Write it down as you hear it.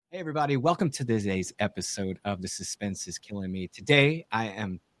Hey, everybody. Welcome to today's episode of The Suspense is Killing Me. Today, I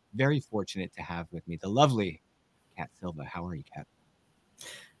am very fortunate to have with me the lovely Kat Silva. How are you, Kat?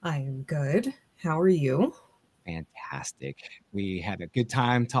 I am good. How are you? Fantastic. We had a good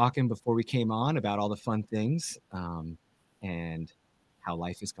time talking before we came on about all the fun things and how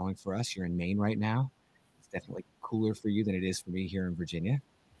life is going for us. You're in Maine right now. It's definitely cooler for you than it is for me here in Virginia.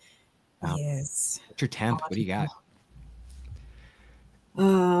 Yes. What's your temp? What do you got?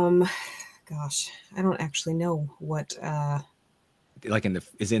 Um, Gosh, I don't actually know what Like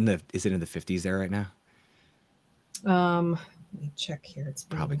is it in the 50s there right now? let me check here. It's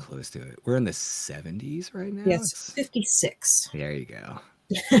Probably been close to it. We're in the 70s right now. yes, 56. There you go.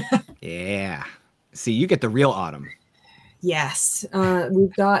 Yeah. See, you get the real autumn. Yes.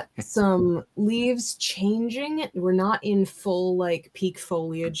 We've got some leaves changing. We're not in full like peak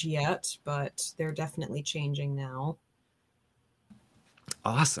foliage yet, but they're definitely changing now.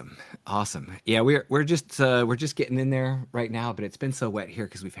 Awesome. Awesome. Yeah, we're just getting in there right now, but it's been so wet here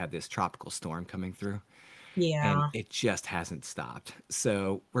because we've had this tropical storm coming through and Yeah. it just hasn't stopped.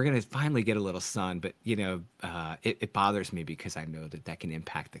 So we're gonna finally get a little sun, but it bothers me because I know that can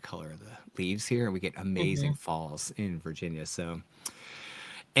impact the color of the leaves here, and we get amazing Mhm. falls in Virginia. So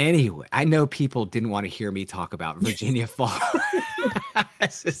anyway, I know people didn't want to hear me talk about Virginia fall.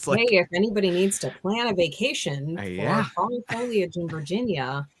 It's just Hey, like, if anybody needs to plan a vacation for yeah. fall foliage in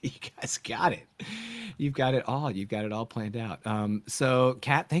Virginia, You guys got it. You've got it all. You've got it all planned out. So,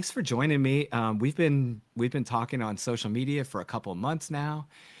 Kat, thanks for joining me. We've been talking on social media for a couple of months now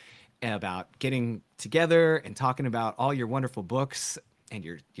about getting together and talking about all your wonderful books, and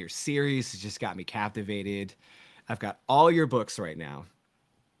your series has just got me captivated. I've got all your books right now,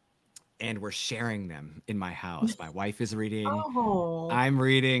 and we're sharing them in my house. My wife is reading. oh, I'm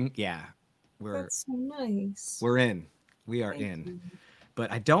reading. Yeah, we're that's so nice. we're in. We are Thank in. you.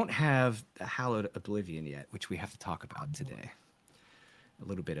 But I don't have the Hallowed Oblivion yet, which we have to talk about today. A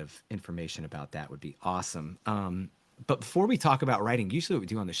little bit of information about that would be awesome. But before we talk about writing, usually what we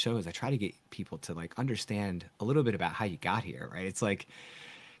do on the show is I try to get people to like understand a little bit about how you got here, right? It's like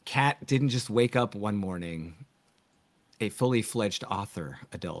Kat didn't just wake up one morning a fully fledged author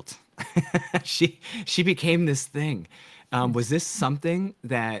adult. She became this thing. Was this something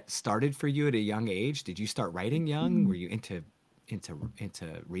that started for you at a young age? Did you start writing young? Were you into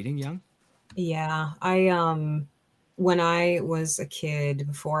reading young? Yeah, I when I was a kid,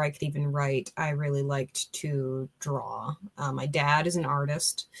 before I could even write, I really liked to draw. My dad is an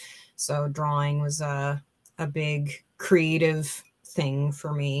artist, so drawing was a big creative thing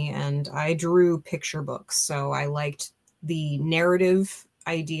for me, and I drew picture books. So I liked the narrative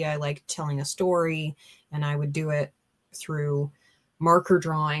idea. I liked telling a story, and I would do it through marker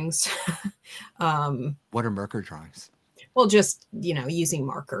drawings. um, What are marker drawings? well, just using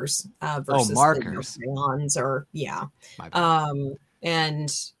markers Oh, versus the markers. crayons, or yeah, My bad. um,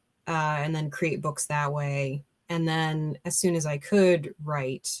 and and then create books that way. And then as soon as I could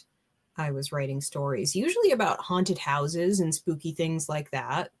write, I was writing stories, usually about haunted houses and spooky things like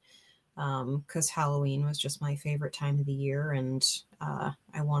that. Because Halloween was just my favorite time of the year, and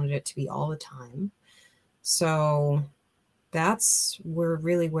I wanted it to be all the time. So that's where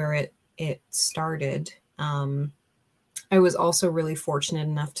it started. I was also really fortunate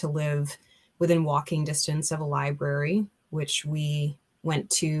enough to live within walking distance of a library, which we went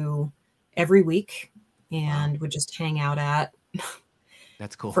to every week Wow, and would just hang out at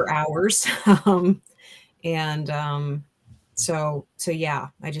that's cool. for hours. um, and so yeah,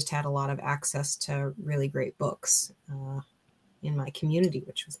 I just had a lot of access to really great books in my community,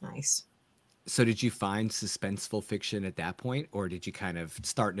 which was nice. So did you find suspenseful fiction at that point, or did you kind of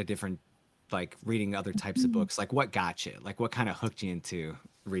start in a different, like reading other types of books? Like what got you? Like what kind of hooked you into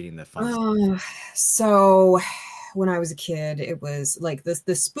reading the fun stuff? Uh, so when I was a kid, it was like the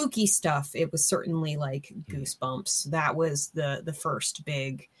spooky stuff. It was certainly like Mm. Goosebumps. That was the first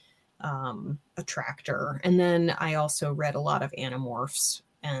big attractor. And then I also read a lot of Animorphs,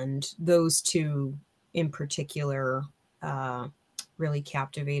 and those two in particular uh, really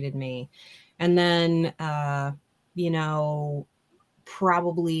captivated me. And then you know,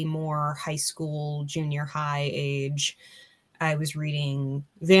 probably more high school, junior high age, I was reading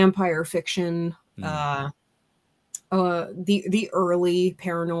vampire fiction, Mm. the early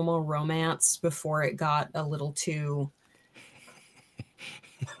paranormal romance before it got a little too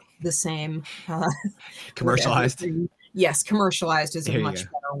the same with Commercialized. everything. Yes, commercialized is a There you much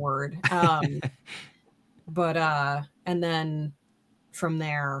go. better word. But and then from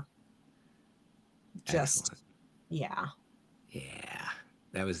there, Excellent. just yeah, Yeah,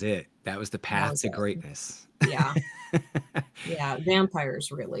 that was it. That was the that path was to it. greatness. Yeah. Yeah,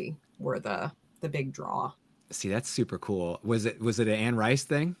 vampires really were the big draw. See, that's super cool. Was it an Anne Rice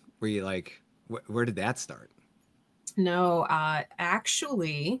thing? Were you like, where did that start? No,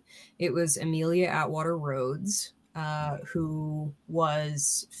 actually, it was Amelia Atwater Rhodes, who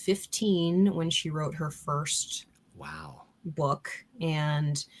was 15 when she wrote her first Wow. book.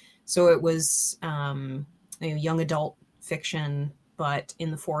 And so it was young adult fiction, but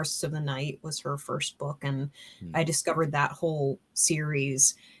In the Forests of the Night was her first book. And Hmm. I discovered that whole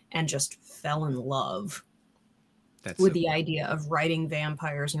series and just fell in love That's with so the cool. idea of writing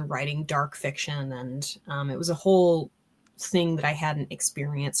vampires and writing dark fiction. And it was a whole thing that I hadn't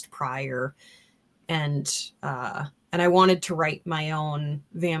experienced prior. And and I wanted to write my own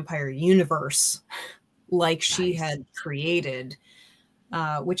vampire universe like she Nice. had created,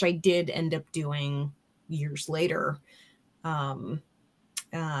 which I did end up doing years later. Um,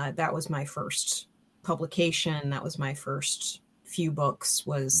 that was my first publication. That was my first few books,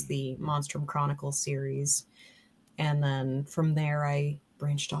 was Hmm. the Monstrum Chronicles series. And then from there, I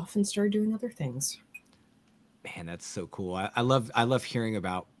branched off and started doing other things. Man, that's so cool. I love hearing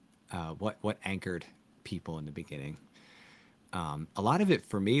about what anchored people in the beginning. A lot of it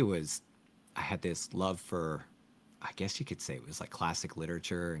for me was I had this love for, I guess you could say it was like classic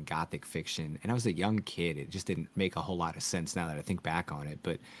literature and gothic fiction. And I was a young kid. It just didn't make a whole lot of sense now that I think back on it.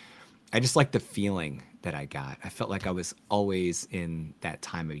 But I just like the feeling that I got. I felt like I was always in that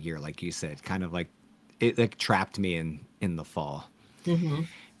time of year, like you said, kind of like it like trapped me in the fall. Mm-hmm.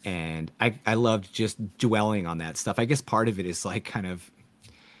 And I loved just dwelling on that stuff. I guess part of it is like kind of,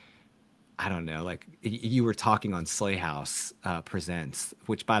 I don't know, like you were talking on Slay House Presents,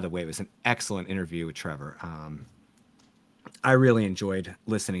 which by the way was an excellent interview with Trevor. I really enjoyed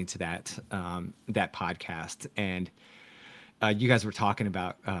listening to that podcast, and you guys were talking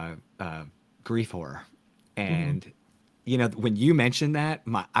about grief horror, Mm-hmm. and when you mentioned that,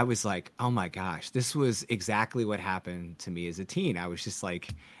 I was like, oh my gosh, this was exactly what happened to me as a teen. I was just like,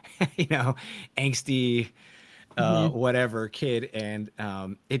 angsty, Mm-hmm. whatever kid, and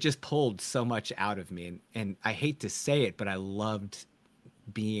it just pulled so much out of me, and I hate to say it, but I loved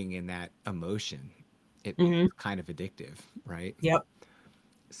being in that emotion. It Mm-hmm. was kind of addictive, right? Yep.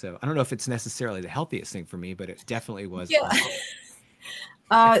 So I don't know if it's necessarily the healthiest thing for me, but it definitely was for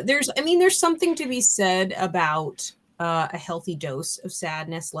Yeah. me. There's something to be said about a healthy dose of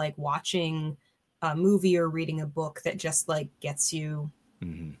sadness, like watching a movie or reading a book that just like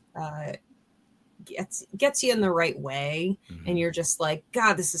Hmm. uh, gets you in the right way, and Hmm. you're just like,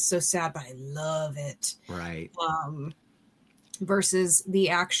 God, this is so sad, but I love it. Right. Um, versus the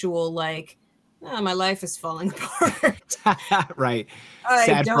actual like, oh, my life is falling apart. Right. I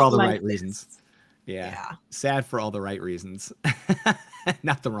Sad for all don't the like right reasons. this. Yeah. Yeah. Sad for all the right reasons,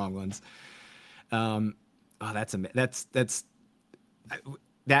 not the wrong ones. Oh, that's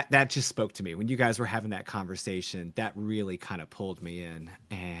that just spoke to me when you guys were having that conversation. That really kind of pulled me in,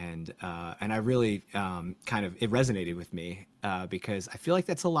 and I really kind of it resonated with me because I feel like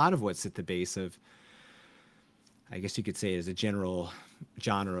that's a lot of what's at the base of, I guess you could say, as a general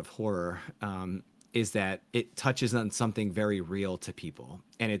genre of horror, is that it touches on something very real to people,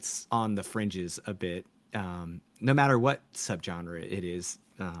 and it's on the fringes a bit, no matter what subgenre it is,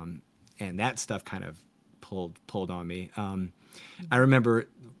 and that stuff kind of pulled on me. I remember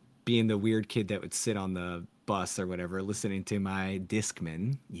being the weird kid that would sit on the bus or whatever, listening to my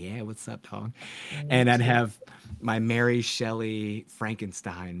Discman. Yeah, what's up, dog? Me And I'd too. have my Mary Shelley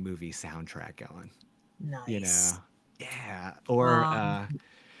Frankenstein movie soundtrack going. You know, Nice. yeah. Or Um, I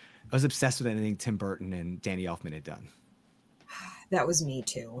was obsessed with anything Tim Burton and Danny Elfman had done. that was me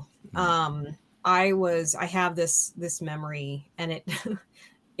too. Mm. I have this memory, and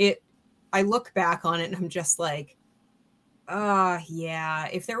it I look back on it and I'm just like, yeah,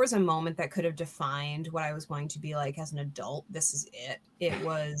 if there was a moment that could have defined what I was going to be like as an adult, this is it. It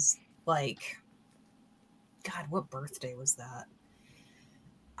was like, God, what birthday was that?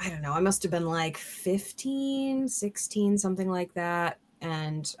 I don't know. I must have been like 15, 16, something like that.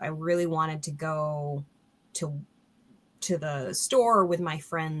 And I really wanted to go to to the store with my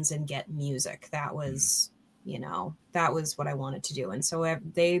friends and get music. That Mm. was, that was what I wanted to do. And so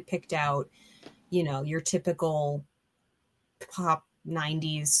they picked out, your typical pop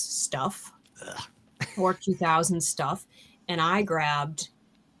 90s stuff Ugh, or 2000 stuff. And I grabbed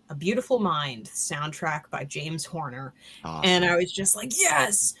A Beautiful Mind soundtrack by James Horner. And awesome. I was just like,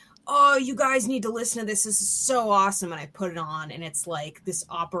 yes. Oh, you guys need to listen to this. This is so awesome. And I put it on, and it's like this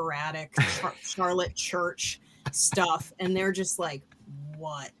operatic Charlotte Church stuff. And they're just like,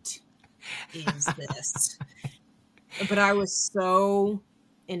 what is this? But I was so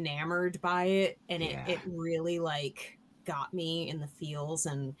enamored by it. And it, Yeah. it really like got me in the feels.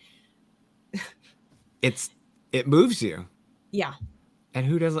 And It's it moves you. yeah, And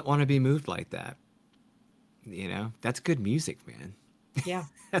who doesn't want to be moved like that? You know, that's good music, man. yeah,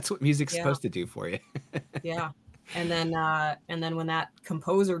 That's what music's yeah, supposed to do for you. yeah. And then when that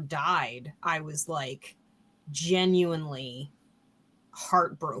composer died, I was like genuinely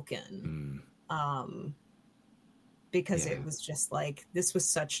heartbroken. Mm, Um, because yeah. it was just like this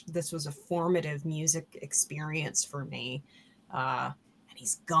was a formative music experience for me. And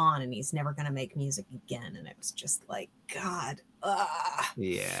he's gone and he's never gonna make music again. And it was just like, God,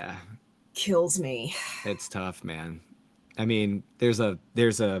 Yeah. kills me. It's tough, man. I mean, there's a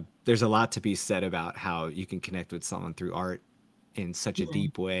lot to be said about how you can connect with someone through art in such a Mhm.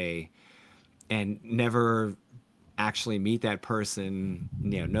 deep way and never actually meet that person,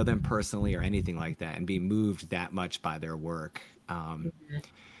 know them personally or anything like that, and be moved that much by their work.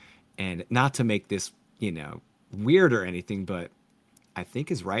 And not to make this, weird or anything, but I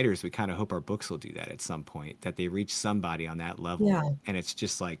think as writers, we kind of hope our books will do that at some point, that they reach somebody on that Yeah, level. And it's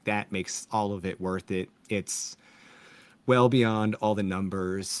just like that makes all of it worth it. It's well beyond all the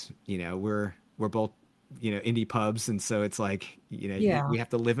numbers. We're both, indie pubs. And so it's like, yeah, we have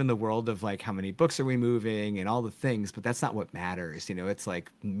to live in the world of like how many books are we moving and all the things, but that's not what matters. It's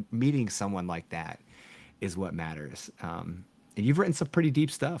like meeting someone like that is what matters. And you've written some pretty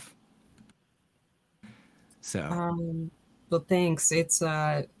deep stuff. So, um well, thanks. It's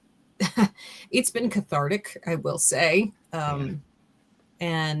been cathartic, I will say. yeah.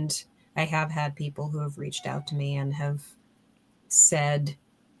 And I have had people who have reached out to me and have said,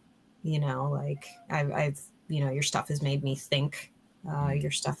 like, I've your stuff has made me think. Mm,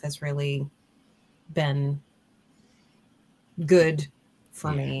 Your stuff has really been good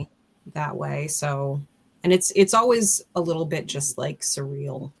for yeah. me that way. So, and it's always a little bit just like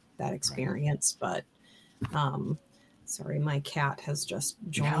surreal, that Right. experience. But um, sorry, my cat has just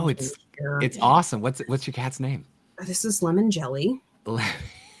No, joined me it's here. it's awesome. What's your cat's name? This is Lemon Jelly.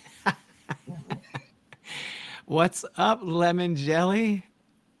 What's up, lemon jelly?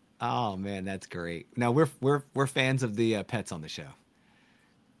 Oh man, that's great. No, we're fans of the pets on the show.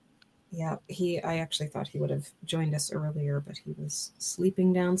 Yeah, I actually thought he would have joined us earlier, but he was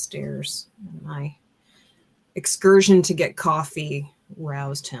sleeping downstairs, and my excursion to get coffee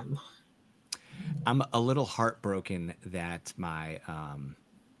roused him. I'm a little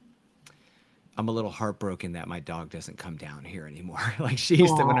heartbroken that my dog doesn't come down here anymore. Like she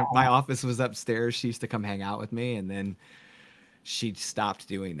used to when my Oh, office was upstairs, she used to come hang out with me, and then she stopped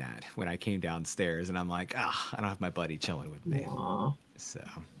doing that when I came downstairs, and I'm like, ah, I don't have my buddy chilling with me. aw. So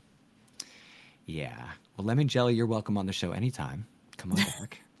yeah. Well, lemon jelly, you're welcome on the show anytime. Come on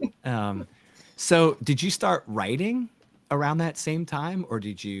back. Um, so did you start writing around that same time, or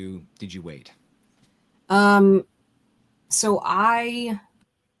did you wait? Um, so I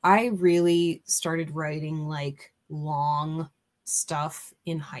really started writing like long stuff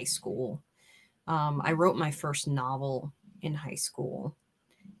in high school. I wrote my first novel in high school,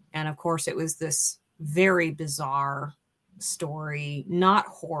 and of course, it was this very bizarre story, not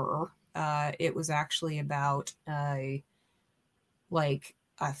horror. It was actually about a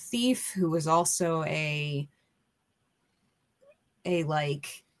thief who was also a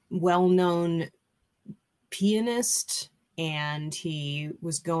like well-known pianist, and he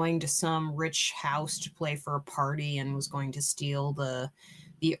was going to some rich house to play for a party and was going to steal the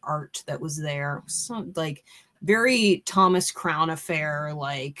art that was there. Some like very Thomas Crown Affair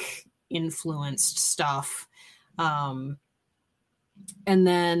like influenced stuff. Um and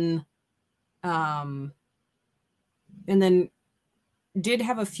then um and then did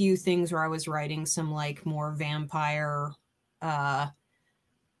have a few things where I was writing some like more vampire uh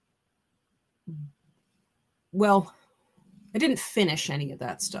well, I didn't finish any of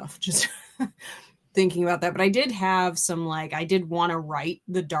that stuff. Just thinking about that, but I did have some like I did want to write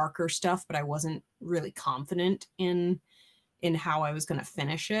the darker stuff, but I wasn't really confident in how I was going to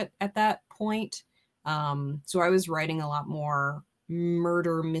finish it at that point. So I was writing a lot more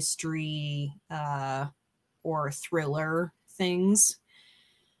murder mystery or thriller things.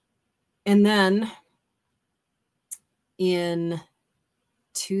 And then in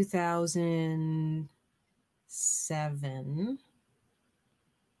 2007,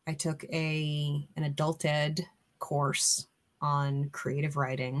 I took a an adult ed course on creative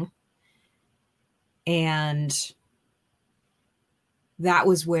writing, and that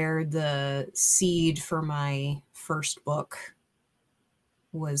was where the seed for my first book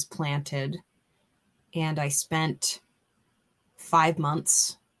was planted. And I spent 5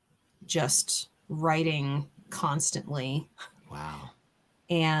 months just writing constantly. Wow.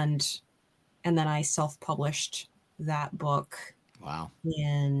 And and then I self-published that book Wow.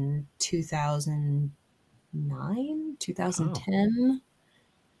 in 2009, Oh, 2010.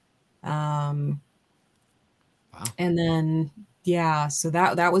 Um, wow. and then, yeah, so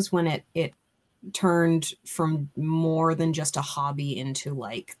that was when it turned from more than just a hobby into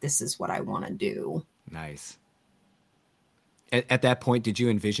like, this is what I want to do. Nice. At that point, did you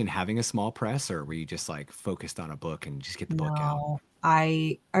envision having a small press, or were you just like focused on a book and just get the book out? No,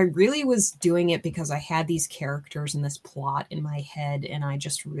 I really was doing it because I had these characters and this plot in my head, and I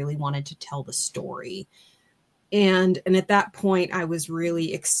just really wanted to tell the story. And at that point, I was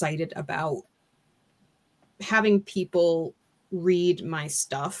really excited about having people read my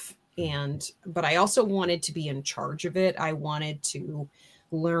stuff, and but I also wanted to be in charge of it. I wanted to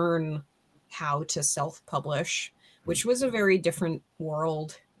learn how to self-publish, which was a very different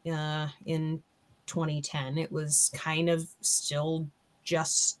world in 2010. It was kind of still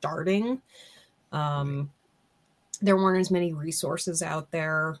just starting. Right. um, there weren't as many resources out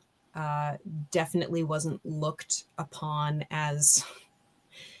there. uh, Definitely wasn't looked upon as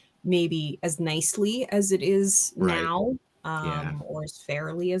maybe as nicely as it is Right. now, Yeah. or as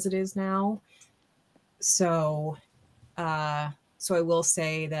fairly as it is now. So, uh, so I will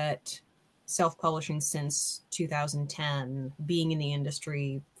say that self-publishing since 2010, being in the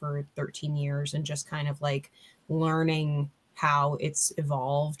industry for 13 years and just kind of like learning how it's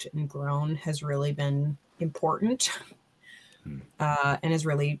evolved and grown has really been important, Hmm. and has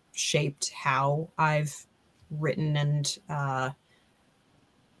really shaped how I've written and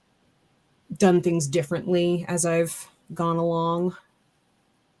done things differently as I've gone along.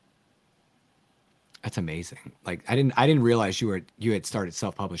 That's amazing. Like I didn't realize you had started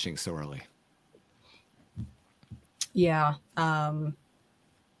self-publishing so early. Yeah.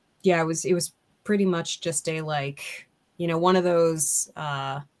 Yeah, it was pretty much just a like, one of those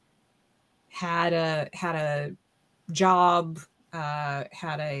had a job,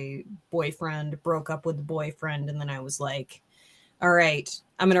 had a boyfriend, broke up with the boyfriend, and then I was like, all right,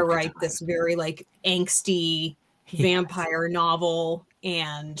 I'm gonna Book of write time. this very like angsty Yes. vampire novel,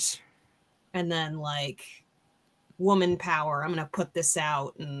 and then like woman power. I'm gonna put this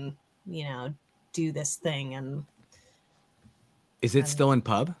out and you know do this thing. Is it And still in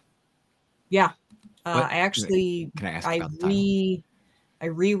pub? yeah, What I actually can I ask I about the title? re I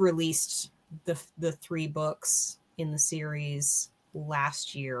re-released the three books in the series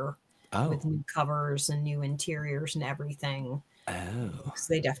last year with Oh. new covers and new interiors and everything, Oh. because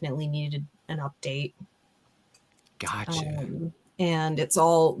they definitely needed an update. Gotcha. And it's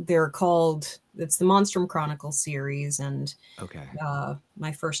the Monstrum Chronicles series, and Okay.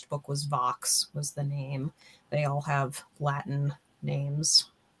 my first book was Vox was the name. They all have Latin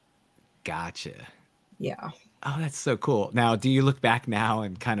names. Gotcha. Yeah. Oh, that's so cool. Now, do you look back now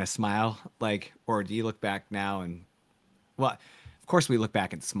and kind of smile, like, or do you look back now and, well, of course we look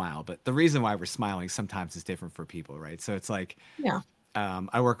back and smile, but the reason why we're smiling sometimes is different for people, right? So it's like, Yeah.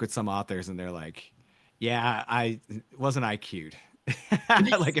 I work with some authors and they're like, yeah, wasn't I cute?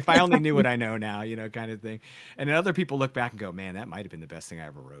 Like if I only knew what I know now, kind of thing. And then other people look back and go, man, that might have been the best thing I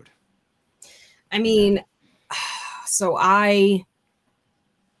ever wrote. I You know? mean, so I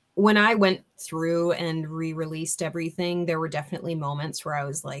when I went through and re-released everything, there were definitely moments where I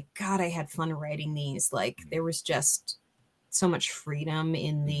was like, God, I had fun writing these. Like there was just so much freedom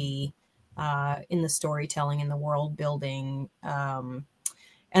in the storytelling and the world building.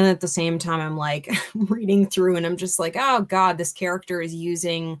 And at the same time, I'm like reading through and I'm just like, oh God, this character is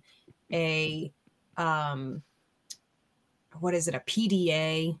using a um what is it, a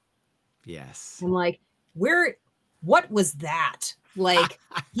PDA? Yes. I'm like, where what was that? Like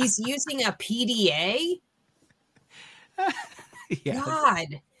he's using a PDA? Yes.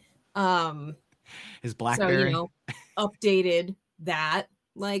 God. Um, His so, BlackBerry. updated that.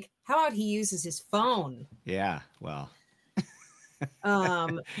 Like, how about he uses his phone? Yeah. Well,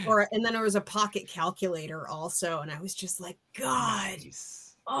 Or and then there was a pocket calculator also, and I was just like, God,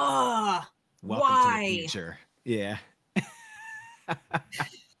 nice. Welcome to the why? future. Yeah.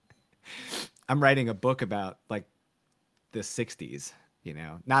 I'm writing a book about like the 60s,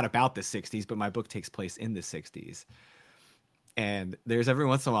 not about the 60s, but my book takes place in the 60s. And there's every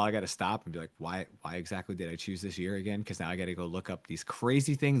once in a while I got to stop and be like, why exactly did I choose this year again? Because now I got to go look up these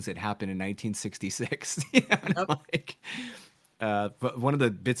crazy things that happened in 1966. And Yep. I'm like, but one of the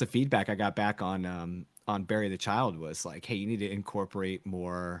bits of feedback I got back on Bury the Child was like, hey, you need to incorporate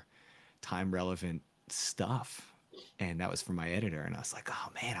more time relevant stuff. And that was from my editor, and I was like, oh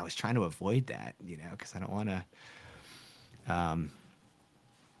man, I was trying to avoid that, because I don't want to. No,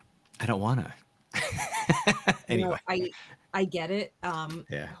 Anyway, I get it.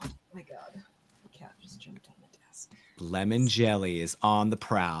 yeah. Oh my God, the cat just jumped on the desk. Lemon Jelly is on the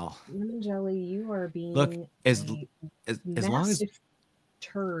prowl. Lemon Jelly, you are Look, being as a as long as massive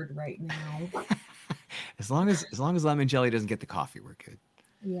turd right now. as long as Lemon Jelly doesn't get the coffee, we're good.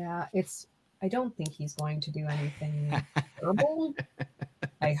 Yeah, I don't think he's going to do anything terrible.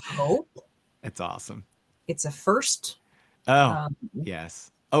 I hope. That's awesome. It's a first. Oh, Um,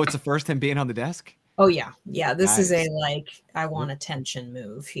 yes. Oh, it's the first time being on the desk? oh yeah, yeah. This is a Nice. like I We're, want attention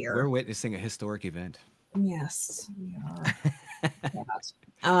move we're here. witnessing a historic event. Yes, we are.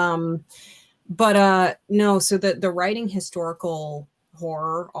 That. But no. So the writing historical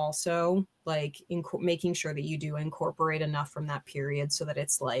horror also like making sure that you do incorporate enough from that period so that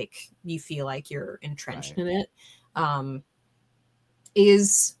it's like you feel like you're entrenched Right. in it. Um,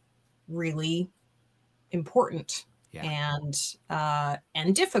 is really important Yeah.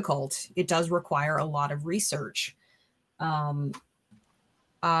 and difficult. It does require a lot of research. Um,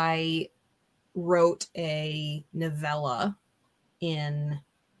 I wrote a novella in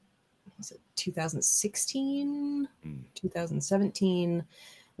was it 2016, Mm. 2017,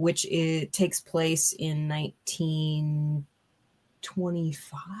 which it takes place in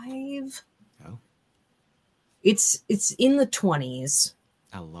 1925. Oh, It's in the 20s.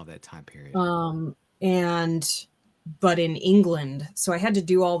 I love that time period. And but in England. So I had to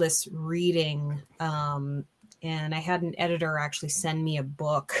do all this reading. And I had an editor actually send me a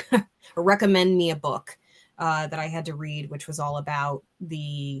book or recommend me a book that I had to read, which was all about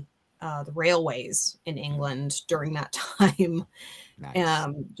the railways in England during that time. Nice.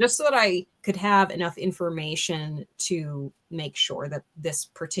 Just so that I could have enough information to make sure that this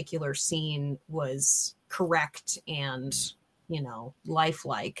particular scene was correct and,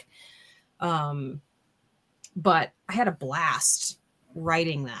 lifelike. But I had a blast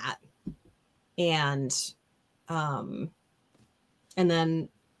writing that. And um, and then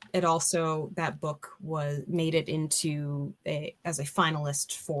it also that book was made it into as a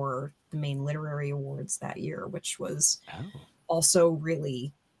finalist for the main literary awards that year, which was Oh, also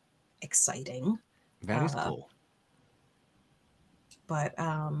really exciting. that is Uh, cool. but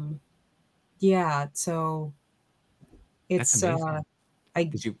yeah, so That's it's amazing. I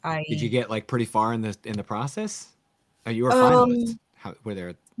Did you I get like pretty far in the process? Oh, you were a finalist. um How were there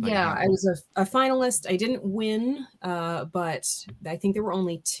like a yeah, I handful? was a finalist. I didn't win, but I think there were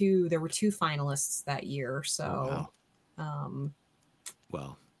only two. There were two finalists that year. Oh So, wow. um,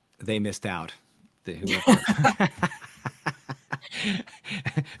 Well, they missed out. Whoever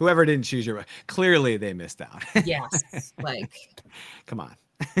whoever didn't choose your clearly they missed out. yes, like, Come on.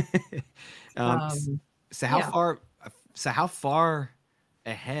 um, s- um, so how yeah. far? So how far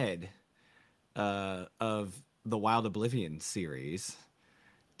ahead of the Wild Oblivion series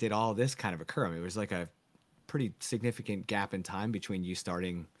did all this kind of occur? I mean, it was like a pretty significant gap in time between you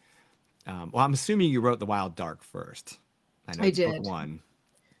starting. Well, I'm assuming you wrote the Wild Dark first. I know I it's book did. one.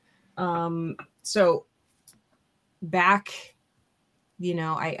 So back,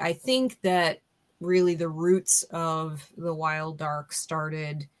 I think that really the roots of the Wild Dark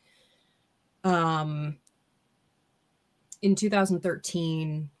started um, in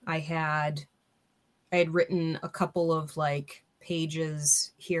 2013. I had written a couple of like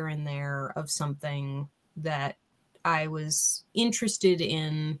pages here and there of something that I was interested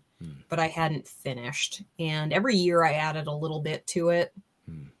in, Hmm, but I hadn't finished. And every year I added a little bit to it.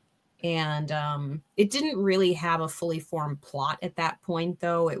 hmm, And it didn't really have a fully formed plot at that point,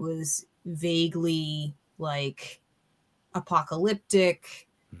 though. It was vaguely like apocalyptic.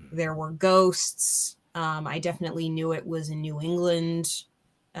 hmm. There were ghosts. I definitely knew it was a New England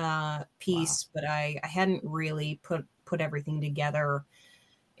Wow. piece, but I hadn't really put everything together.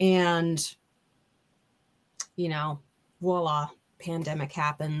 And voila, pandemic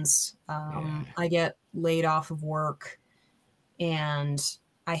happens. Yeah. I get laid off of work, and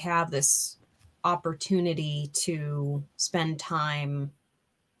I have this opportunity to spend time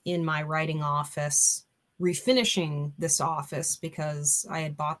in my writing office refinishing this office because I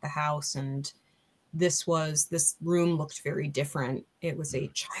had bought the house and this room looked very different. It was a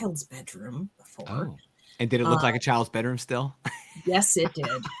Hmm. child's bedroom before. Oh. And did it Uh, look like a child's bedroom still? yes, it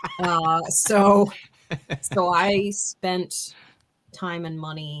did. So I spent time and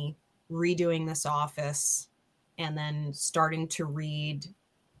money redoing this office and then starting to read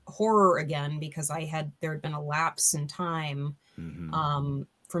horror again because there had been a lapse in time Hmm.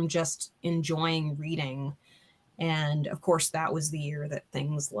 from just enjoying reading. And of course, that was the year that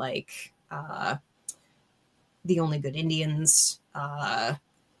things like The Only Good Indians,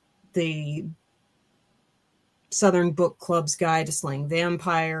 the Southern Book Club's Guide to Slaying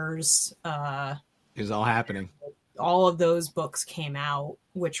Vampires, It was all happening. all of those books came out,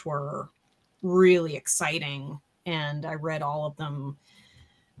 which were really exciting. and I read all of them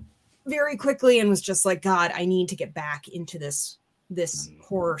very quickly and was just like, God, I need to get back into this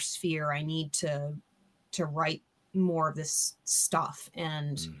horror sphere. I need to write more of this stuff.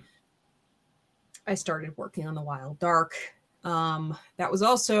 And I started working on The Wild Dark. That was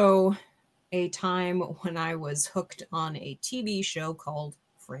also a time when I was hooked on a TV show called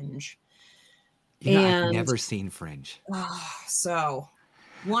Fringe. You know, I've never seen Fringe. So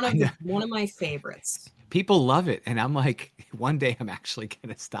one I know. of my favorites. People love it, and I'm like, one day I'm actually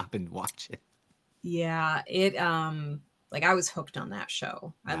gonna stop and watch it. Yeah, it like I was hooked on that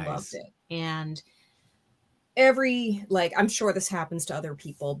show. I loved Nice. it. And every, like, I'm sure this happens to other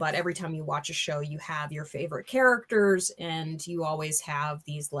people, but every time you watch a show, you have your favorite characters, and you always have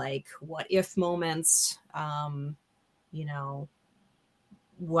these like what if moments. You know,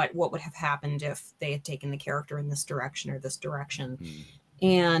 what would have happened if they had taken the character in this direction or this direction.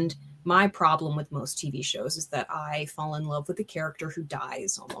 And my problem with most TV shows is that I fall in love with a character who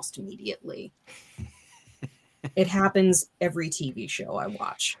dies almost immediately. It happens every TV show I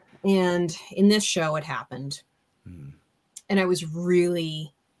watch. And in this show, it happened. And I was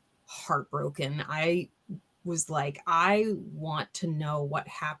really heartbroken. I was like, I want to know what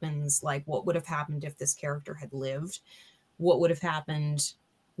happens, like what would have happened if this character had lived, what would have happened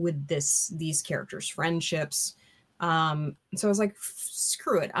with these characters' friendships. So I was like,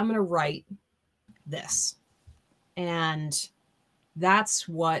 screw it, I'm gonna write this. And that's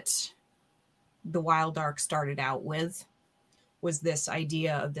what The Wild Dark started out with, was this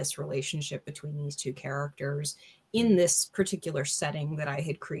idea of this relationship between these two characters in this particular setting that I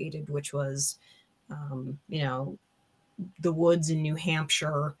had created, which was, you know, the woods in New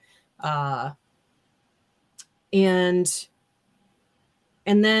Hampshire. And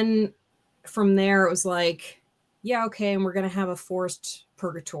then from there, it was like, yeah, okay, and we're going to have a forced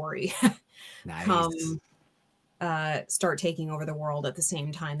purgatory Nice. come start taking over the world at the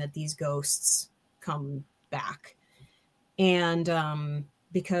same time that these ghosts come back. And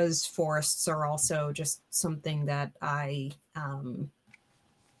because forests are also just something that I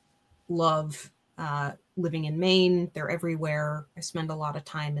love, living in Maine, they're everywhere. I spend a lot of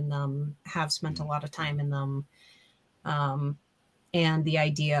time in them, have spent a lot of time in them. And the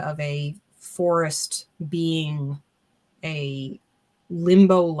idea of a forest being a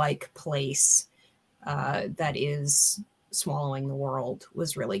limbo-like place that is swallowing the world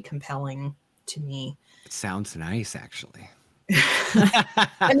was really compelling to me. It sounds nice, actually.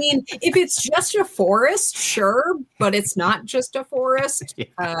 I mean, if it's just a forest, sure, but it's not just a forest.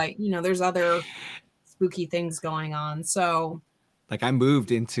 Yeah. You know, there's other spooky things going on. So, Like, I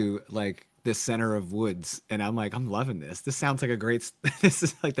moved into like the center of woods, and I'm like, I'm loving this. This sounds like a great. This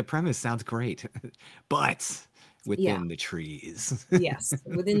is like, the premise sounds great, but yeah, within the trees. yes,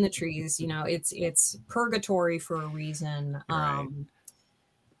 within the trees, you know, it's purgatory for a reason. Right.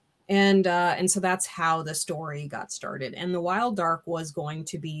 And so that's how the story got started. And The Wild Dark was going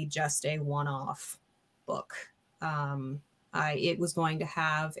to be just a one-off book. It was going to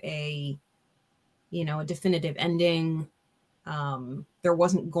have a, you know, a definitive ending. There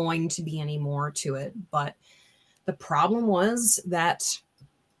wasn't going to be any more to it, but the problem was that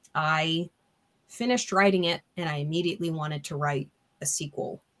I finished writing it and I immediately wanted to write a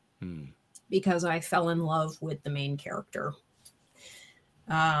sequel because I fell in love with the main character.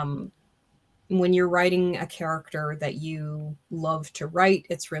 When you're writing a character that you love to write,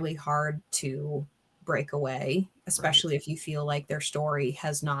 it's really hard to break away, especially if you feel like their story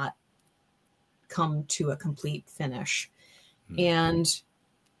has not come to a complete finish. And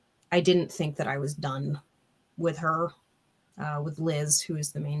I didn't think that I was done with her, with Liz, who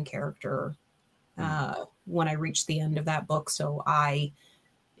is the main character, when I reached the end of that book. So I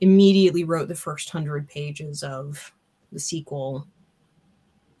immediately wrote the first 100 pages of the sequel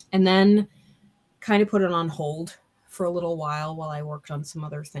and then kind of put it on hold for a little while I worked on some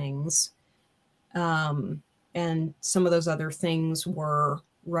other things. And some of those other things were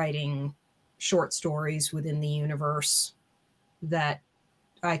writing short stories within the universe that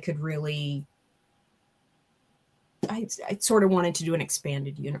I could really, I sort of wanted to do an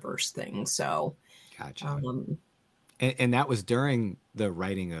expanded universe thing. So, Gotcha. And that was during the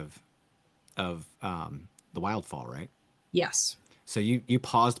writing of the Wildfall, right? yes. So you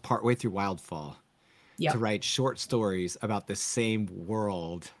paused partway through Wildfall to Yep. write short stories about the same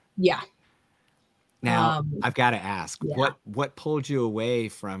world. Yeah. Now, I've got to ask, Yeah. what pulled you away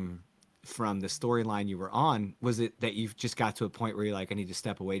from the storyline you were on? Was it that you just got to a point where you're like, I need to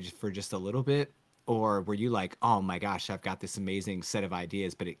step away just for just a little bit? Or were you like, oh my gosh, I've got this amazing set of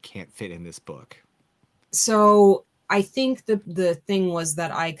ideas, but it can't fit in this book? So I think the thing was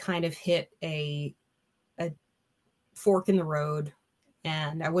that I kind of hit a fork in the road,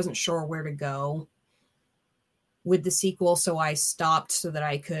 and I wasn't sure where to go with the sequel, so I stopped so that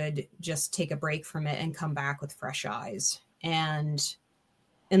I could just take a break from it and come back with fresh eyes. And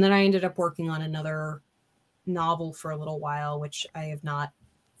then I ended up working on another novel for a little while, which I have not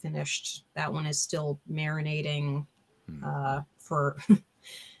finished. That one is still marinating for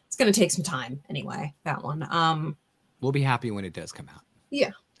it's going to take some time anyway, that one. We'll be happy when it does come out. Yeah.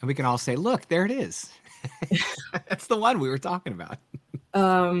 And we can all say, look, there it is. That's the one we were talking about.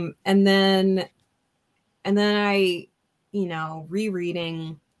 And then I,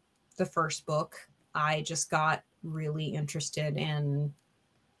 rereading the first book, I just got really interested in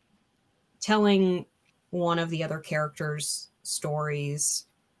telling one of the other characters' stories.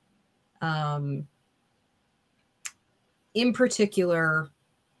 In particular,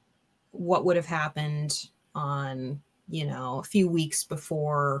 what would have happened on, a few weeks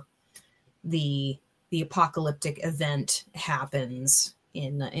before the apocalyptic event happens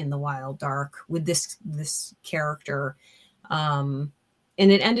in the Wild Dark with this character. And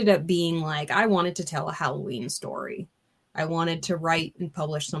it ended up being like, I wanted to tell a Halloween story. I wanted to write and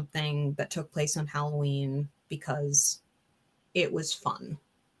publish something that took place on Halloween because it was fun.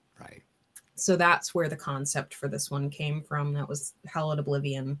 Right. So that's where the concept for this one came from. That was Hallowed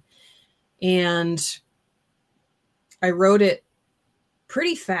Oblivion. And I wrote it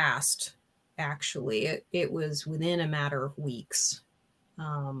pretty fast, actually. It was within a matter of weeks.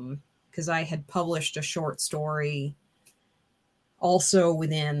 Because I had published a short story also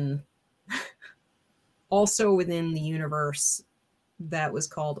within the universe that was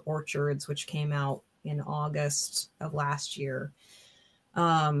called Orchards, which came out in August of last year.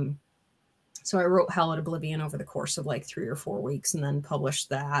 So I wrote Hallowed Oblivion over the course of like 3 or 4 weeks and then published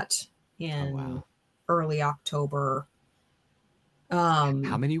that in early October.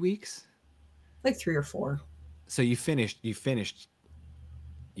 How many weeks? Like 3 or 4. So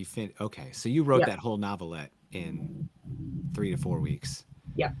okay. So you wrote Yep. that whole novelette in 3 to 4 weeks.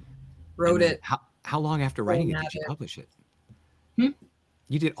 Yep. Wrote it. How long after writing it did you publish it?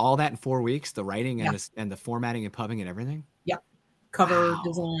 You did all that in 4 weeks, the writing and the formatting and pubbing and everything? Yep. Cover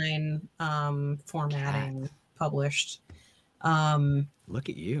design, formatting, published. Look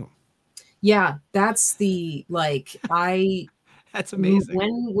at you. Yeah, that's the That's amazing.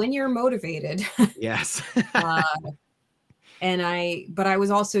 When you're motivated. Yes. But I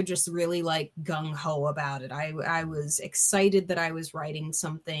was also just really like gung ho about it. I was excited that I was writing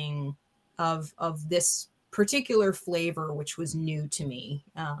something of this particular flavor, which was new to me,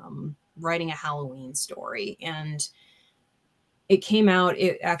 writing a Halloween story. And it came out,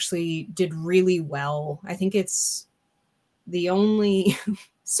 it actually did really well. I think it's the only,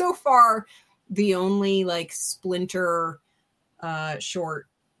 so far, the only like splinter short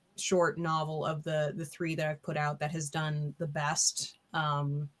novel of the 3 that I've put out that has done the best.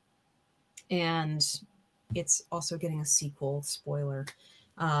 And it's also getting a sequel, spoiler,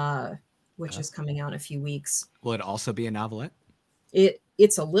 which is coming out in a few weeks. Will it also be a novelette?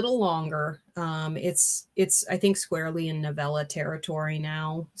 It's a little longer. It's I think squarely in novella territory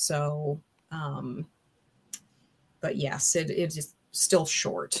now. So, but yes, it is still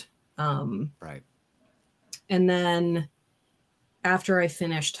short. Right. And then after I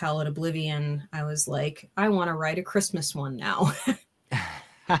finished Hallowed Oblivion, I was like, I want to write a Christmas one now.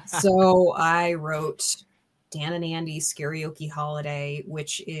 So I wrote Dan and Andy's Karaoke Holiday,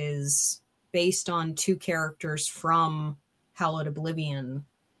 which is based on 2 characters from Hallowed Oblivion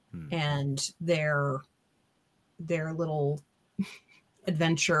and their little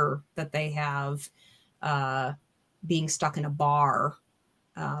adventure that they have being stuck in a bar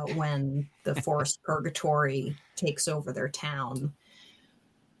when the forest purgatory takes over their town.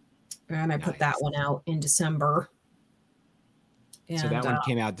 And I put that one out in December. So that one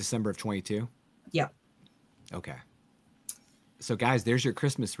came out December of 22? Yep. Okay. So guys, there's your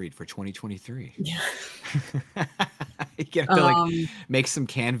Christmas read for 2023. Yeah. You have to like make some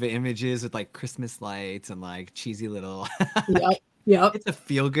Canva images with like Christmas lights and like cheesy little Yep. It's a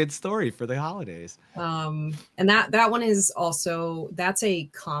feel-good story for the holidays. And that one is also, that's a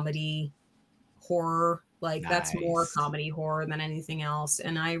comedy horror. Like that's more comedy horror than anything else.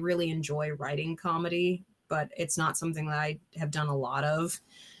 And I really enjoy writing comedy, but it's not something that I have done a lot of.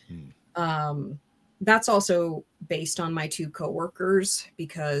 That's also based on my 2 coworkers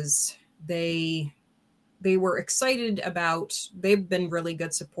because they were excited about, they've been really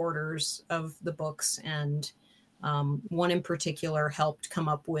good supporters of the books, and one in particular helped come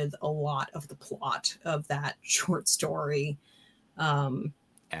up with a lot of the plot of that short story.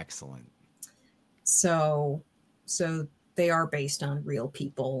 Excellent. So they are based on real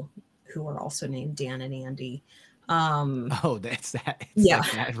people who are also named Dan and Andy. Oh, that's that. It's Yeah.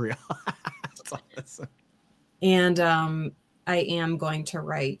 like that real. That's awesome. And I am going to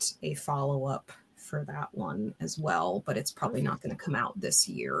write a follow up for that one as well, but it's probably not going to come out this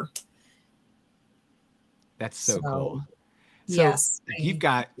year. That's so cool. So, So yes. you've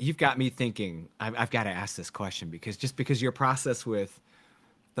got me thinking. I've got to ask this question because just because your process with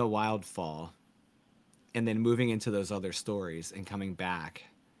the Wildfall and then moving into those other stories and coming back,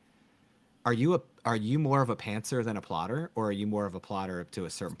 are you more of a pantser than a plotter, or are you more of a plotter up to a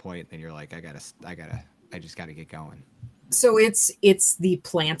certain point? Then you're like, I just gotta get going. So it's the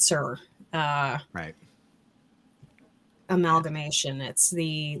Planter uh, Right. Yeah. amalgamation. It's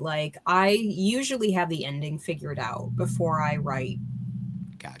the like I usually have the ending figured out before I write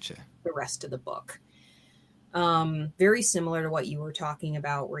Gotcha. the rest of the book. Very similar to what you were talking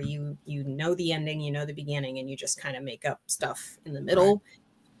about, where you know the ending, you know the beginning, and you just kind of make up stuff in the Right. middle.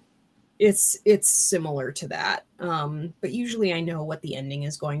 It's similar to that, but usually I know what the ending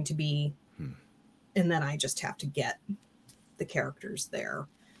is going to be, Hmm. and then I just have to get the characters there.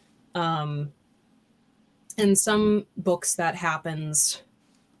 Um, and some books that happens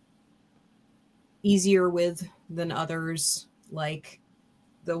easier with than others, like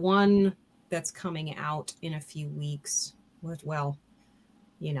the one that's coming out in a few weeks. Well,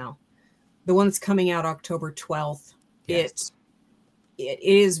 you know, the one that's coming out October 12th. Yes. It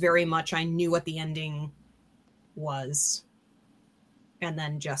is very much I knew what the ending was, and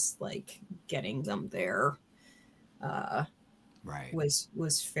then just like getting them there uh, Right. was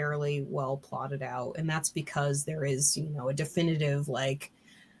fairly well plotted out, and that's because there is a definitive like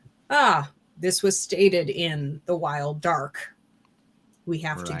this was stated in the Wild Dark. We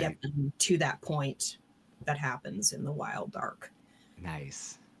have to Right. get them to that point that happens in the Wild Dark.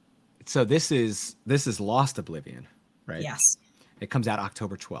 Nice. So this is Lost Oblivion, right? Yes, It comes out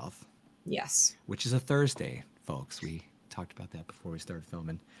October 12th, yes. which is a Thursday, folks. We talked about that before we started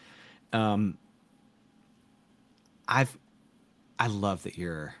filming. I've I love that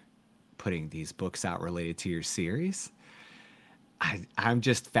you're putting these books out related to your series. I'm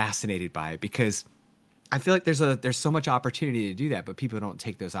just fascinated by it because I feel like there's so much opportunity to do that, but people don't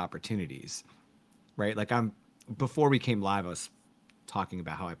take those opportunities, right? Like before we came live, I was talking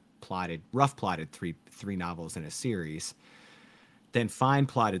about how I rough plotted three novels in a series, then fine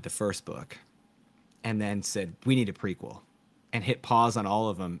plotted the first book, and then said we need a prequel, and hit pause on all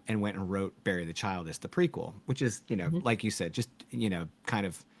of them and went and wrote Bury the Child as the prequel, which is Mhm. like you said, just kind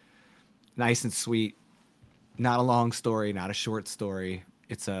of nice and sweet, not a long story, not a short story.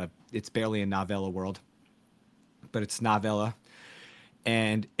 It's barely a novella world, but it's novella,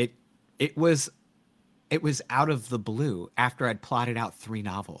 and it was it was out of the blue after I'd plotted out three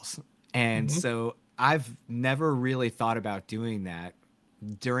novels. And Mhm. so I've never really thought about doing that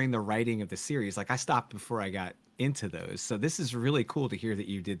during the writing of the series. Like I stopped before I got into those. So this is really cool to hear that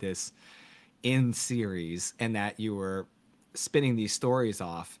you did this in series and that you were spinning these stories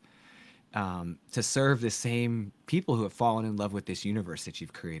off to serve the same people who have fallen in love with this universe that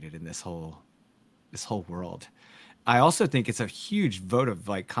you've created in this whole world. I also think it's a huge vote of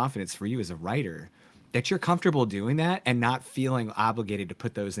like confidence for you as a writer that you're comfortable doing that and not feeling obligated to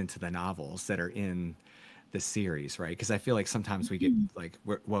put those into the novels that are in the series, right? Because I feel like sometimes we get like,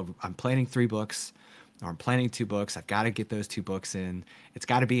 well, I'm planning three books or I'm planning two books. I've got to get those two books in. It's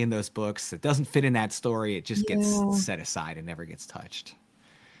got to be in those books. It doesn't fit in that story. It just gets Yeah. set aside and never gets touched,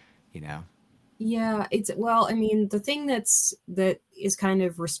 you know? Yeah, it's well, I mean, the thing that is kind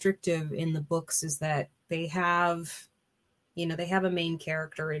of restrictive in the books is that they have a main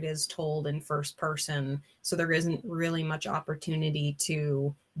character. It is told in first person, so there isn't really much opportunity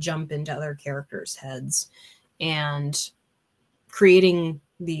to jump into other characters' heads. And creating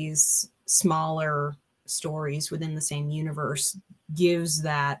these smaller stories within the same universe gives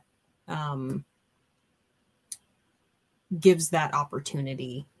that um, gives that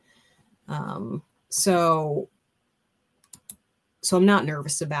opportunity. Um, so so I'm not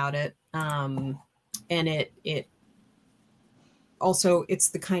nervous about it. And it also it's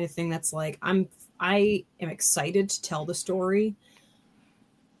the kind of thing that's like I am excited to tell the story.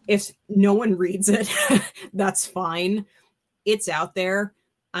 If no one reads it, that's fine. It's out there.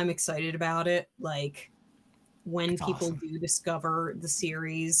 I'm excited about it. Like when That's people awesome. do discover the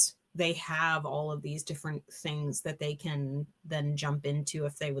series, they have all of these different things that they can then jump into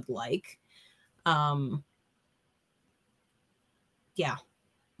if they would like. Um, yeah,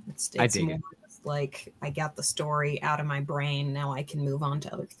 I it's dig more it. like I got the story out of my brain. Now I can move on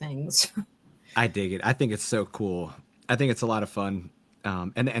to other things. I dig it. I think it's so cool. I think it's a lot of fun.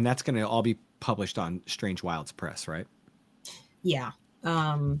 And that's going to all be published on Strange Wilds Press, right? Yeah.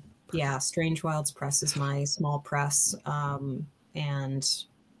 Um, Yeah, Strange Wilds Press is my small press. And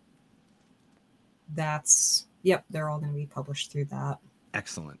that's, yep, they're all going to be published through that.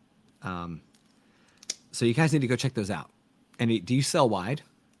 Excellent. Um, so you guys need to go check those out. And do you sell wide?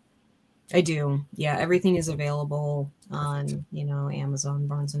 I do. Yeah, everything is available Perfect. on, Amazon,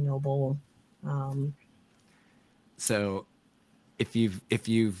 Barnes and Noble. Um, So if you've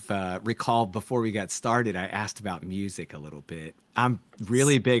recalled before we got started, I asked about music a little bit. I'm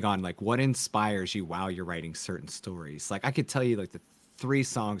really big on like what inspires you while you're writing certain stories. Like I could tell you like the three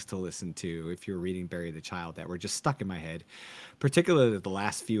songs to listen to if you're reading Bury the Child that were just stuck in my head, particularly the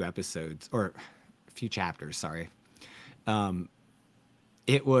last few episodes or few chapters, sorry.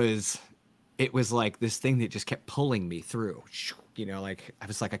 It was it was like this thing that just kept pulling me through. Like I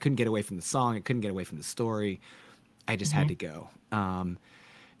was like I couldn't get away from the song, I couldn't get away from the story. I just had mhm. to go.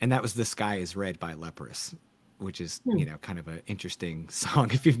 And that was "The Sky Is Red" by Leprous, which is Hmm. kind of an interesting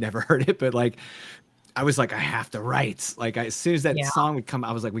song if you've never heard it. But like, I was like, I have to write. Like, as soon as that Yeah. song would come,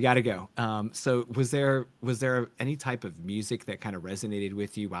 I was like, we got to go. So was there any type of music that kind of resonated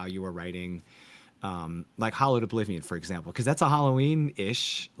with you while you were writing, like "Hallowed Oblivion," for example? Because that's a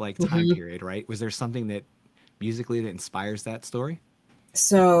Halloween-ish like time Mhm. period, right? Was there something that musically that inspires that story?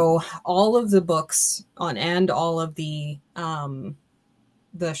 So all of the books on and all of the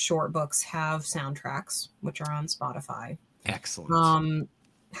short books have soundtracks, which are on Spotify. Excellent. Um,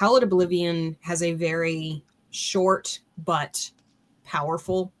 Hallowed Oblivion has a very short but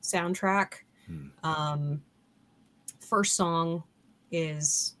powerful soundtrack. Hmm. Um, First song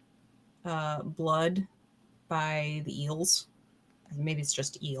is Blood by the Eels. Maybe it's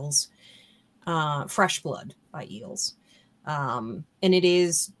just Eels. Fresh Blood by Eels. And it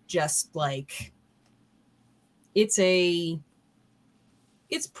is just like, it's a,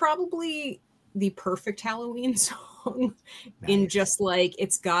 it's probably the perfect Halloween song in Nice. just like,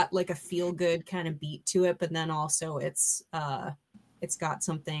 it's got like a feel good kind of beat to it, but then also it's got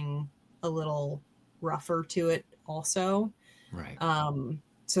something a little rougher to it also. Right.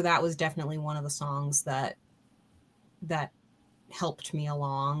 So that was definitely one of the songs that helped me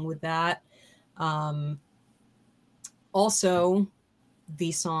along with that. Um, Also,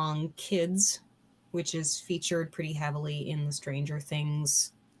 the song Kids, which is featured pretty heavily in the Stranger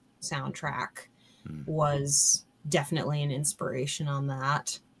Things soundtrack, Hmm. was definitely an inspiration on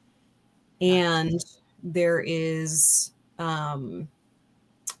that. Nice. And there is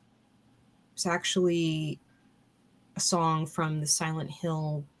it's actually a song from the Silent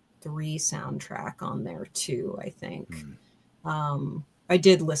Hill 3 soundtrack on there too, I think. Hmm. I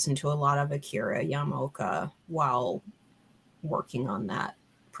did listen to a lot of Akira Yamaoka while working on that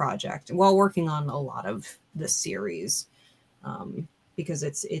project, while working on a lot of the series, because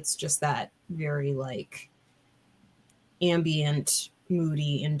it's just that very like ambient,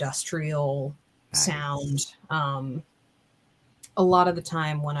 moody, industrial Nice. sound. A lot of the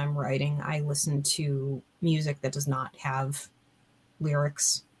time when I'm writing, I listen to music that does not have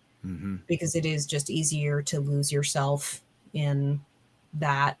lyrics Mm-hmm. because it is just easier to lose yourself in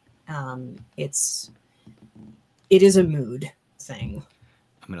that. It's it is a mood thing.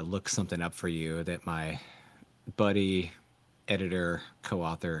 I'm going to look something up for you that my buddy, editor, co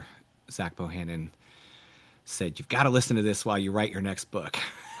author, Zach Bohannon said, you've got to listen to this while you write your next book.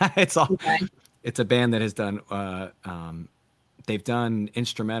 it's all, Okay. it's a band that has done, they've done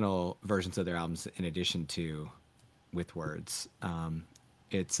instrumental versions of their albums in addition to with words.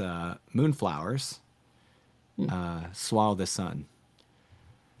 It's Moonflowers, Hmm. Swallow the Sun.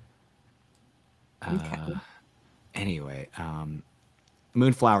 Okay. Anyway,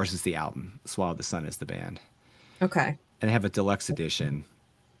 Moonflowers is the album, Swallow the Sun is the band. Okay. And they have a deluxe edition,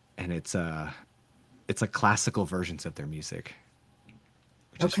 and it's like classical versions of their music,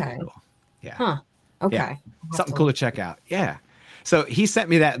 which is really Okay. cool. Yeah. Huh. Yeah. Okay. I'll have Something to cool look. to check out. Yeah. So he sent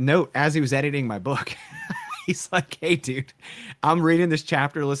me that note as he was editing my book. He's like, "Hey, dude, I'm reading this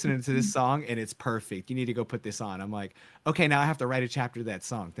chapter, listening to this song, and it's perfect. You need to go put this on." I'm like, "Okay, now I have to write a chapter to that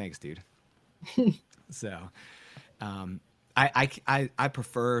song. Thanks, dude." So, I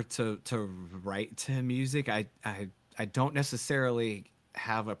prefer to write to music. I don't necessarily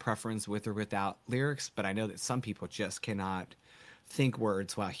have a preference with or without lyrics, but I know that some people just cannot think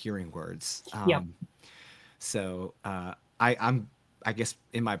words while hearing words. Yep. So I guess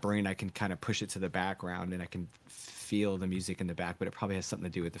in my brain I can kind of push it to the background and I can feel the music in the back, but it probably has something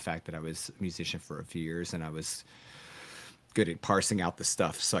to do with the fact that I was a musician for a few years and I was good at parsing out the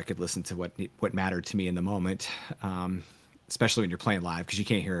stuff so I could listen to what mattered to me in the moment. Especially when you're playing live because you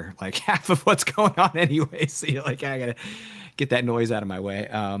can't hear like half of what's going on anyway. So you're like, I gotta get that noise out of my way.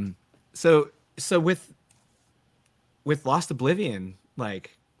 So so with Lost Oblivion,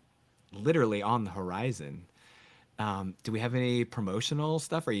 like literally on the horizon. Do we have any promotional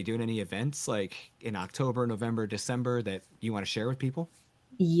stuff? Are you doing any events like in October, November, December that you want to share with people?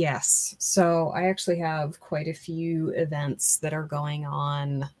 Yes. So I actually have quite a few events that are going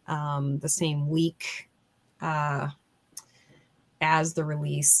on the same week uh, as the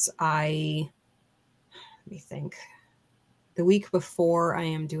release. Let me think. The week before, I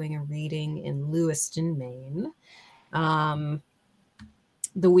am doing a reading in Lewiston, Maine. Um,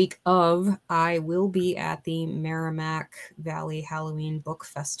 the week of, I will be at the Merrimack Valley Halloween Book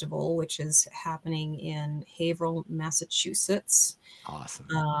Festival, which is happening in Haverhill, Massachusetts.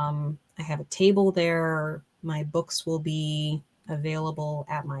 Awesome. I have a table there. My books will be available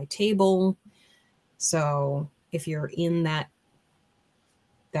at my table. So if you're in that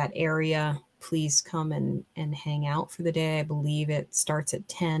area, please come and hang out for the day. I believe it starts at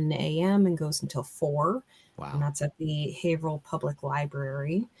 10 a.m. and goes until 4, and Wow. that's at the Haverhill Public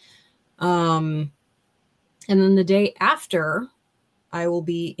Library. Um, and then the day after, I will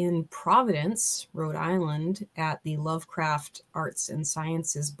be in Providence, Rhode Island, at the Lovecraft Arts and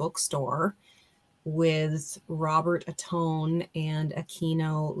Sciences bookstore with Robert Atone and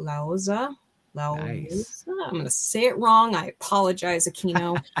Aquino Lauza. Nice. Lauza. I'm going to say it wrong. I apologize,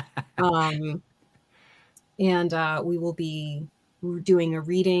 Aquino. Um, and we will be doing a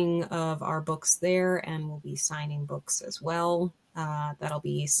reading of our books there, and we'll be signing books as well. That'll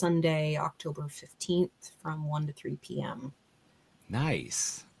be Sunday, October 15th from 1 to 3 p.m.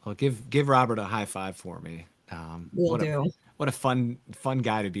 Nice. Well, give Robert a high five for me. We'll do. What a fun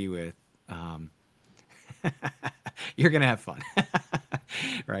guy to be with. Um, you're gonna have fun,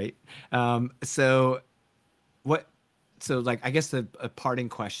 right? So what? So like, I guess a parting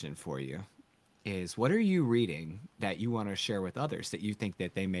question for you is, what are you reading that you want to share with others that you think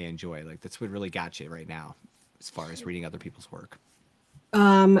that they may enjoy? Like that's what really got you right now, as far as reading other people's work.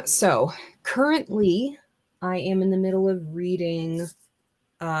 So currently, I am in the middle of reading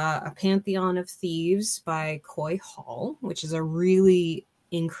A Pantheon of Thieves by Coy Hall, which is a really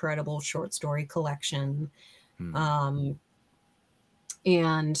incredible short story collection. Hmm. Um,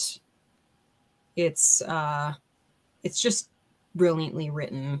 and it's uh, it's just brilliantly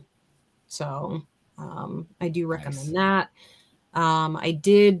written. So I do Nice. recommend that. I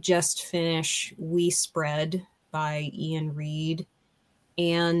did just finish We Spread by Ian Reed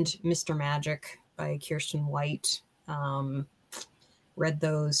and Mr. Magic by Kirsten White. Read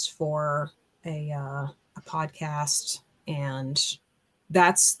those for a podcast, and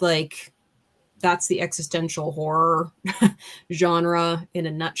that's like that's the existential horror genre in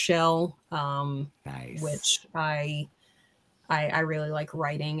a nutshell. Nice. Which I really like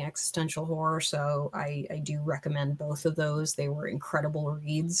writing existential horror, so I do recommend both of those. They were incredible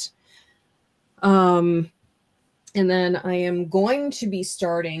reads. Um, and then I am going to be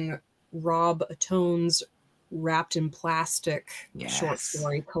starting Rob Atone's Wrapped in Plastic short Yes.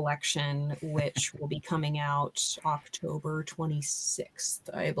 story collection, which will be coming out October 26th,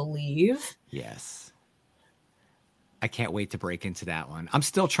 I believe. Yes. I can't wait to break into that one. I'm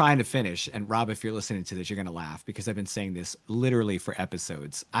still trying to finish. And Rob, if you're listening to this, you're gonna laugh because I've been saying this literally for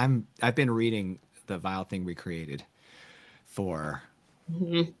episodes. I've been reading The Vile Thing We Created for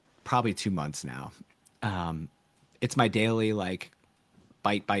Mhm. probably 2 months now. It's my daily like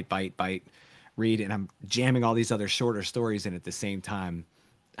bite read, and I'm jamming all these other shorter stories in at the same time.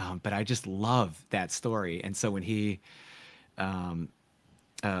 But I just love that story. And so when he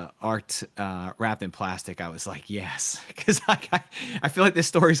art wrapped in plastic, I was like, yes, because I feel like this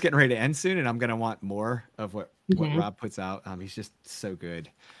story's getting ready to end soon, and I'm gonna want more of what Mhm. Rob puts out. He's just so good.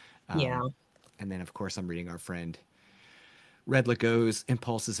 Yeah. And then of course I'm reading our friend Red Legault's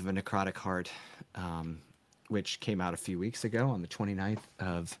Impulses of a Necrotic Heart, which came out a few weeks ago on the 29th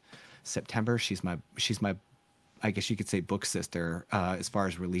of September. She's my I guess you could say book sister as far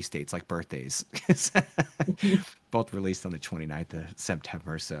as release dates, like birthdays. Both released on the 29th of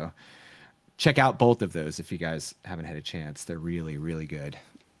September. So check out both of those if you guys haven't had a chance. They're really, really good.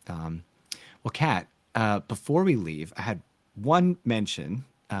 Well, Kat, before we leave, I had one mention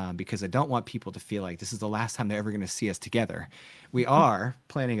because I don't want people to feel like this is the last time they're ever going to see us together. We are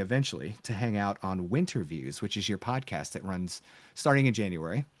planning eventually to hang out on Winter Views, which is your podcast that runs starting in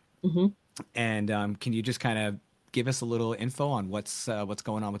January. Mhm. And can you just kind of give us a little info on what's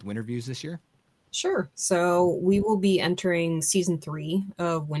going on with Winter Views this year? Sure. So we will be entering season 3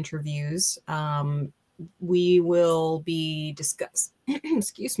 of Winter Views. We will be discuss.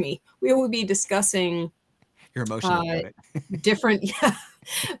 Excuse me. We will be discussing You're emotional uh, about it. different.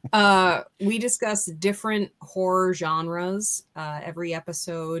 Yeah. We discuss different horror genres every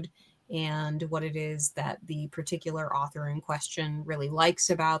episode, and what it is that the particular author in question really likes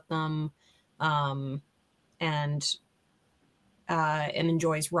about them, um, and and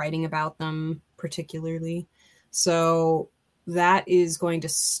enjoys writing about them particularly. So that is going to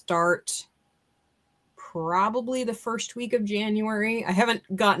start probably the first week of January. I haven't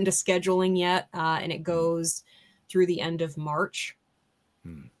gotten to scheduling yet, and it goes through the end of March.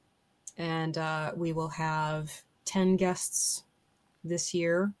 Hmm. And we will have 10 guests this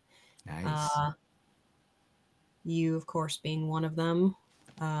year. Nice. Uh, you, of course, being one of them.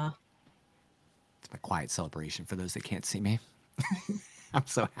 Uh, It's my quiet celebration for those that can't see me. I'm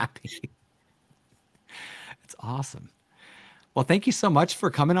so happy. It's awesome. Well, thank you so much for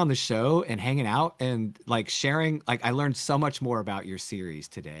coming on the show and hanging out and like sharing. Like, I learned so much more about your series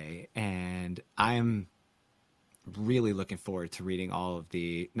today, and I'm really looking forward to reading all of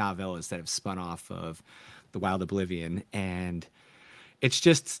the novellas that have spun off of the Wild Oblivion. And it's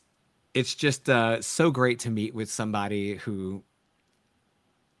just, so great to meet with somebody who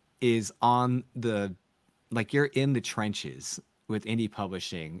is on the, like, you're in the trenches with indie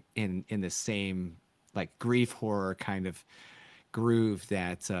publishing in the same like grief horror kind of groove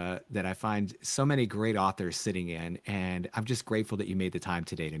that I find so many great authors sitting in, and I'm just grateful that you made the time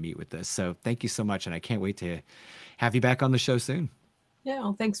today to meet with us. So thank you so much, and I can't wait to have you back on the show soon. yeah,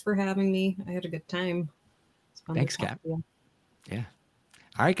 well, thanks for having me. I had a good time. It's fun to Thanks, talk Kat. to you. Yeah.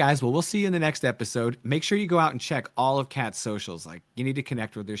 All right, guys. Well, we'll see you in the next episode. Make sure you go out and check all of Kat's socials. Like, you need to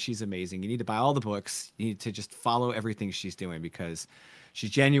connect with her. She's amazing. You need to buy all the books. You need to just follow everything she's doing because she's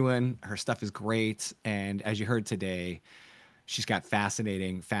genuine. Her stuff is great. And as you heard today, she's got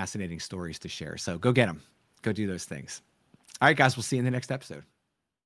fascinating, fascinating stories to share. So go get them. Go do those things. All right, guys. We'll see you in the next episode.